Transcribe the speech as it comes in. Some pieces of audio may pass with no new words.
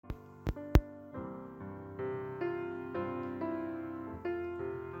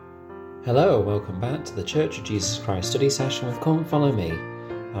Hello and welcome back to the Church of Jesus Christ study session with Come Follow Me.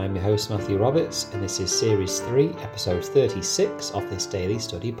 I'm your host Matthew Roberts and this is Series 3, Episode 36 of this daily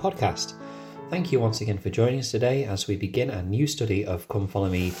study podcast. Thank you once again for joining us today as we begin a new study of Come Follow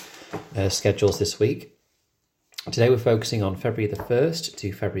Me schedules this week. Today we're focusing on February the 1st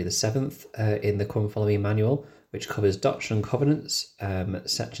to February the 7th in the Come Follow Me manual, which covers Doctrine and Covenants,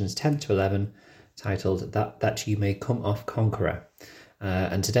 sections 10 to 11, titled That You May Come Off Conqueror.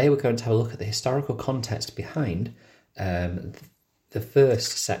 And today we're going to have a look at the historical context behind the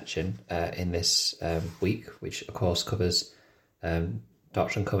first section in this week, which of course covers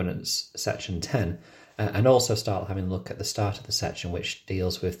Doctrine and Covenants section 10, and also start having a look at the start of the section, which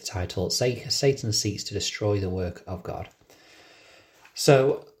deals with the title, Satan Seeks to Destroy the Work of God.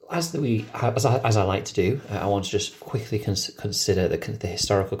 So, as I like to do, I want to just quickly consider the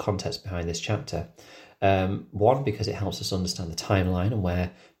historical context behind this chapter. One, because it helps us understand the timeline and where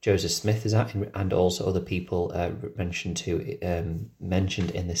Joseph Smith is at, and also other people mentioned in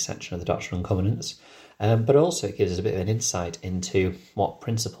this section of the Doctrine and Covenants. But also it gives us a bit of an insight into what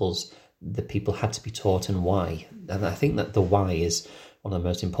principles the people had to be taught and why. And I think that the why is one of the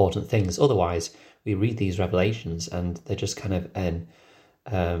most important things. Otherwise, we read these revelations and they're just kind of an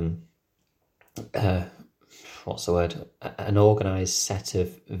organised set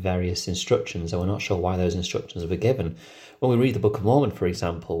of various instructions, and we're not sure why those instructions were given. When we read the Book of Mormon, for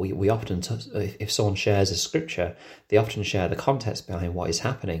example, we often, if someone shares a scripture, they often share the context behind what is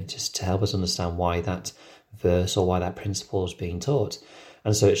happening, just to help us understand why that verse or why that principle is being taught.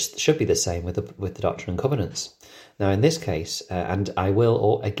 And so it should be the same with the Doctrine and Covenants. Now, in this case, and I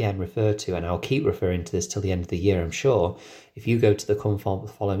will again refer to, and I'll keep referring to this till the end of the year, I'm sure, if you go to the Come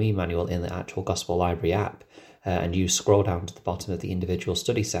Follow Me manual in the actual Gospel Library app, and you scroll down to the bottom of the individual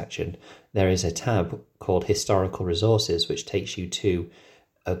study section, there is a tab called Historical Resources, which takes you to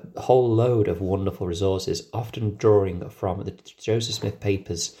a whole load of wonderful resources, often drawing from the Joseph Smith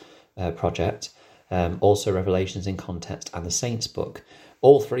Papers project, also Revelations in Context and the Saints book,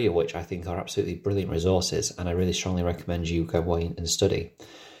 all three of which I think are absolutely brilliant resources, and I really strongly recommend you go away and study.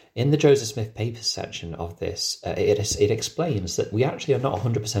 In the Joseph Smith Papers section of this, it explains that we actually are not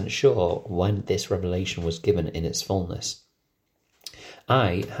 100% sure when this revelation was given in its fullness.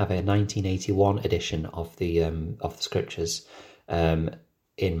 I have a 1981 edition of the scriptures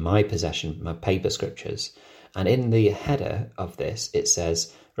in my possession, my paper scriptures, and in the header of this it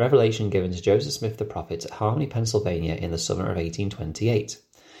says, Revelation given to Joseph Smith the prophet at Harmony, Pennsylvania in the summer of 1828.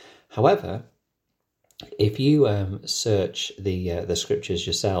 However, if you search the scriptures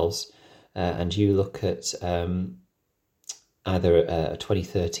yourselves and you look at either a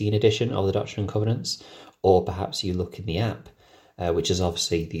 2013 edition of the Doctrine and Covenants, or perhaps you look in the app, which is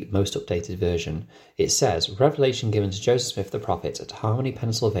obviously the most updated version, it says, Revelation given to Joseph Smith the prophet at Harmony,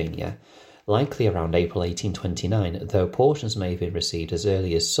 Pennsylvania, likely around April 1829, though portions may have been received as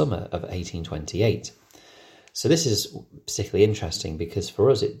early as summer of 1828. So this is particularly interesting because for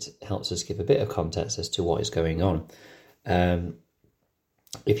us it helps us give a bit of context as to what is going on.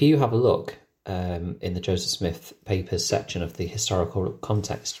 If you have a look in the Joseph Smith Papers section of the historical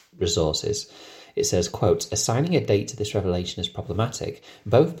context resources, it says, quote, assigning a date to this revelation is problematic,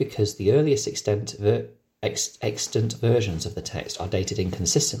 both because the earliest extant versions of the text are dated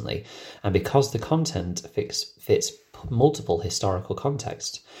inconsistently, and because the content fits multiple historical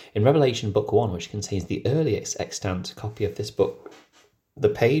contexts. In Revelation Book 1, which contains the earliest extant copy of this book, the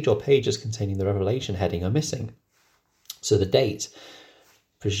page or pages containing the Revelation heading are missing. So the date,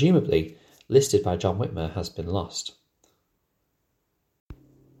 presumably listed by John Whitmer, has been lost.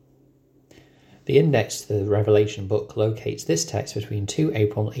 The index to the Revelation book locates this text between two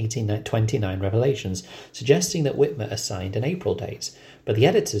April 1829 revelations, suggesting that Whitmer assigned an April date, but the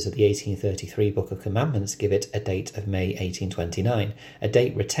editors of the 1833 Book of Commandments give it a date of May 1829, a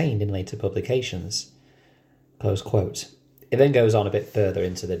date retained in later publications. Close quote. It then goes on a bit further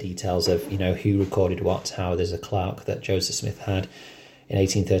into the details of, who recorded what, how there's a clerk that Joseph Smith had in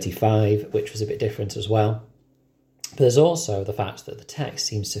 1835, which was a bit different as well. But there's also the fact that the text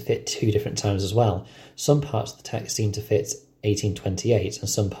seems to fit two different times as well. Some parts of the text seem to fit 1828 and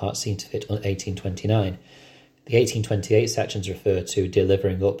some parts seem to fit 1829. The 1828 sections refer to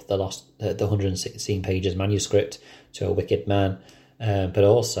delivering up the 116 pages manuscript to a wicked man, but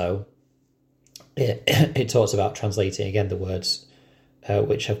also it talks about translating again the words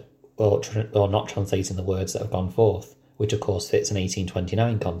which have, or not translating the words that have gone forth, which of course fits an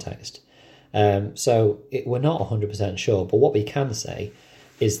 1829 context. So we're not 100% sure, but what we can say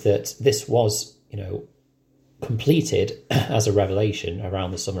is that this was, completed as a revelation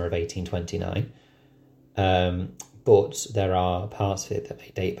around the summer of 1829. but there are parts of it that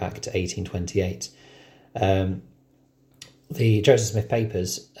may date back to 1828. The Joseph Smith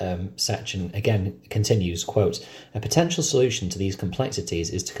Papers section again continues, quote, "A potential solution to these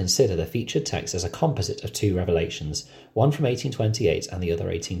complexities is to consider the featured text as a composite of two revelations, one from 1828 and the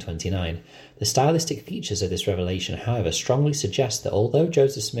other 1829. The stylistic features of this revelation, however, strongly suggest that although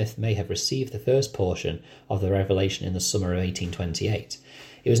Joseph Smith may have received the first portion of the revelation in the summer of 1828,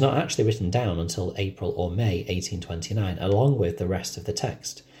 it was not actually written down until April or May 1829, along with the rest of the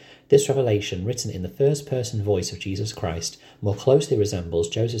text. This revelation, written in the first-person voice of Jesus Christ, more closely resembles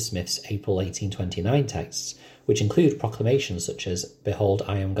Joseph Smith's April 1829 texts, which include proclamations such as 'Behold,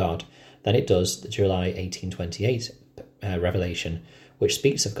 I am God,' than it does the July 1828 revelation, which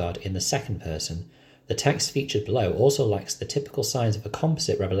speaks of God in the second person. The text featured below also lacks the typical signs of a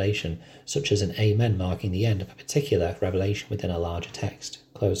composite revelation, such as an amen marking the end of a particular revelation within a larger text."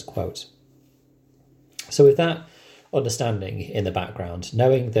 Close quote. So with that understanding in the background,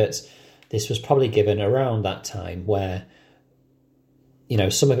 knowing that this was probably given around that time where,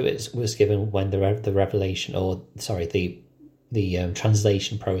 some of it was given when the revelation, or sorry, the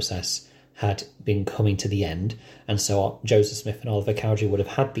translation process had been coming to the end, and so Joseph Smith and Oliver Cowdery would have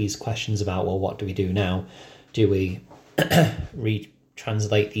had these questions about, well, what do we do now? Do we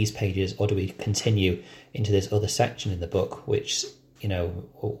retranslate these pages, or do we continue into this other section in the book, which,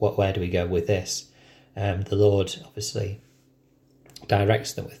 where do we go with this? The Lord obviously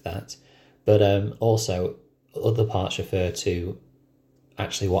directs them with that, but also other parts refer to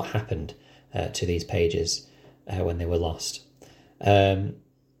actually what happened to these pages when they were lost.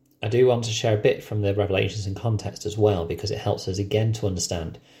 I do want to share a bit from the Revelations in context as well, because it helps us again to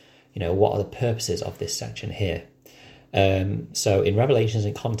understand, what are the purposes of this section here. So in Revelations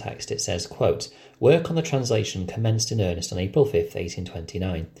in context, it says, quote, "Work on the translation commenced in earnest on April 5th,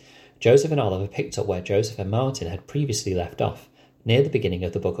 1829. Joseph and Oliver picked up where Joseph and Martin had previously left off, near the beginning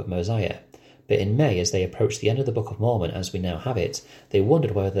of the Book of Mosiah. But in May, as they approached the end of the Book of Mormon as we now have it, they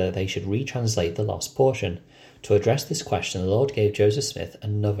wondered whether they should retranslate the lost portion. To address this question, the Lord gave Joseph Smith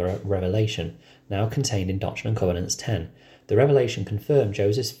another revelation, now contained in Doctrine and Covenants 10. The revelation confirmed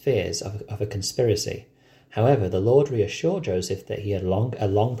Joseph's fears of a conspiracy. However, the Lord reassured Joseph that he had a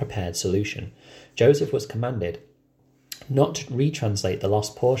long-prepared solution. Joseph was commanded not to retranslate the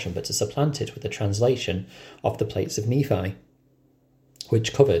lost portion, but to supplant it with the translation of the plates of Nephi,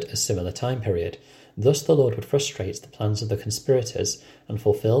 which covered a similar time period. Thus the Lord would frustrate the plans of the conspirators and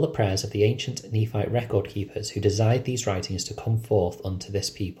fulfill the prayers of the ancient Nephite record keepers who desired these writings to come forth unto this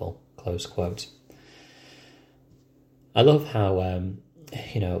people." Close quote. I love how,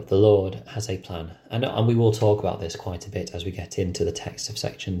 the Lord has a plan. And we will talk about this quite a bit as we get into the text of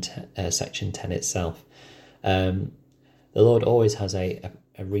section 10 itself. The Lord always has a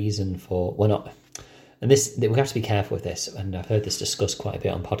reason for... we have to be careful with this, and I've heard this discussed quite a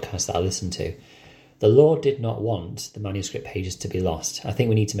bit on podcasts that I listen to. The Lord did not want the manuscript pages to be lost. I think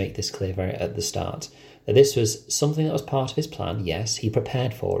we need to make this clear very at the start. That this was something that was part of his plan. Yes, he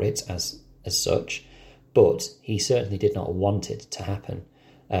prepared for it as such, but he certainly did not want it to happen.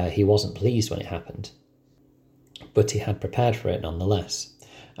 He wasn't pleased when it happened, but he had prepared for it nonetheless.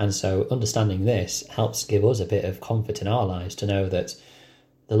 And so understanding this helps give us a bit of comfort in our lives to know that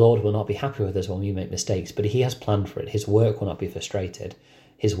the Lord will not be happy with us when we make mistakes, but he has planned for it. His work will not be frustrated.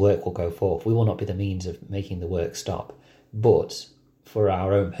 His work will go forth. We will not be the means of making the work stop. But for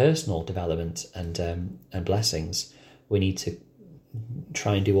our own personal development and blessings, we need to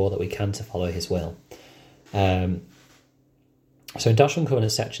try and do all that we can to follow his will. So in Doctrine and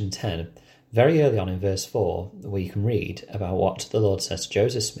Covenants section 10, very early on in verse 4, where you can read about what the Lord says to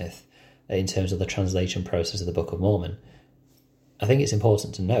Joseph Smith in terms of the translation process of the Book of Mormon, I think it's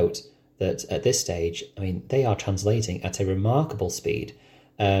important to note that at this stage, they are translating at a remarkable speed.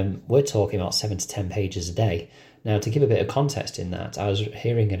 We're talking about 7 to 10 pages a day. Now, to give a bit of context in that, I was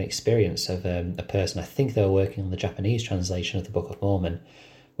hearing an experience of a person, I think they were working on the Japanese translation of the Book of Mormon,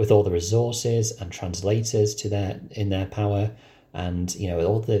 with all the resources and translators in their power, and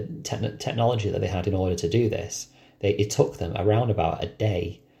all the technology that they had in order to do this. It took them around about a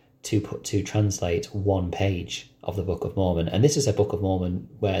day to translate one page of the Book of Mormon. And this is a Book of Mormon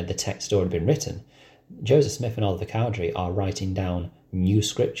where the text had already been written. Joseph Smith and Oliver Cowdery are writing down new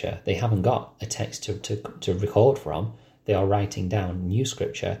scripture. They haven't got a text to record from. They are writing down new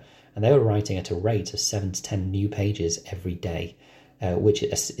scripture, and they were writing at a rate of 7 to 10 new pages every day, which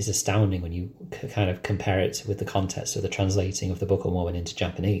is astounding when you kind of compare it with the context of the translating of the Book of Mormon into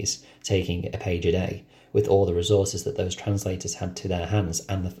Japanese, taking a page a day, with all the resources that those translators had to their hands,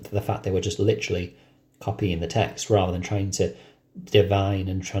 and the fact they were just literally copying the text rather than trying to divine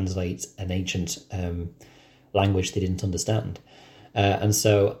and translate an ancient language they didn't understand. And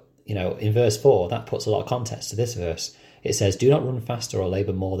so, in verse 4, that puts a lot of context to this verse. It says, "Do not run faster or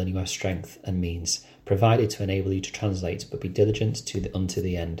labour more than you have strength and means, provided to enable you to translate, but be diligent unto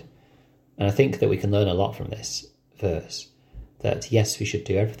the end." And I think that we can learn a lot from this verse, that yes, we should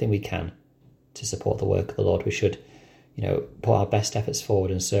do everything we can to support the work of the Lord. We should, put our best efforts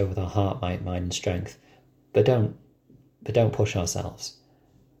forward and serve with our heart, mind, and strength, but don't push ourselves.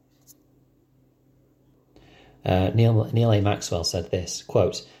 Neil A. Maxwell said this,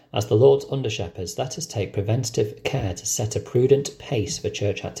 quote, "As the Lord's under-shepherds, let us take preventative care to set a prudent pace for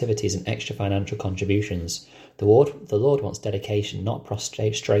church activities and extra financial contributions. The Lord wants dedication, not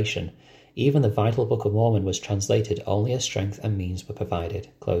prostration. Even the vital Book of Mormon was translated only as strength and means were provided."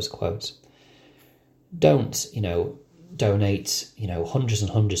 Close quote. Don't, donate, hundreds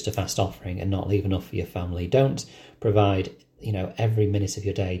and hundreds to fast offering and not leave enough for your family. Don't provide, every minute of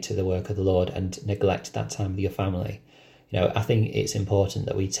your day to the work of the Lord and neglect that time with your family. I think it's important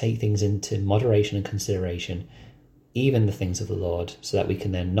that we take things into moderation and consideration, even the things of the Lord, so that we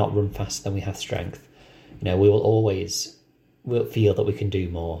can then not run faster than we have strength. We'll feel that we can do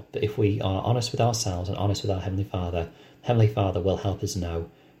more. But if we are honest with ourselves and honest with our Heavenly Father will help us know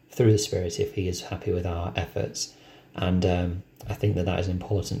through the Spirit if He is happy with our efforts. And I think that is an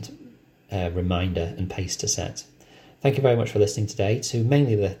important reminder and pace to set. Thank you very much for listening today to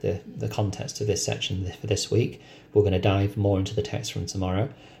mainly the context of this section for this week. We're going to dive more into the text from tomorrow.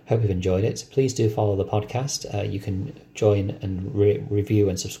 Hope you've enjoyed it. Please do follow the podcast. You can join and review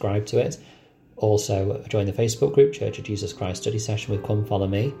and subscribe to it. Also, join the Facebook group, Church of Jesus Christ Study Session with Come Follow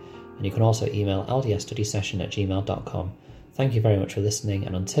Me. And you can also email ldsstudysession@gmail.com. Thank you very much for listening,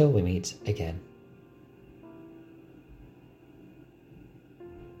 and until we meet again.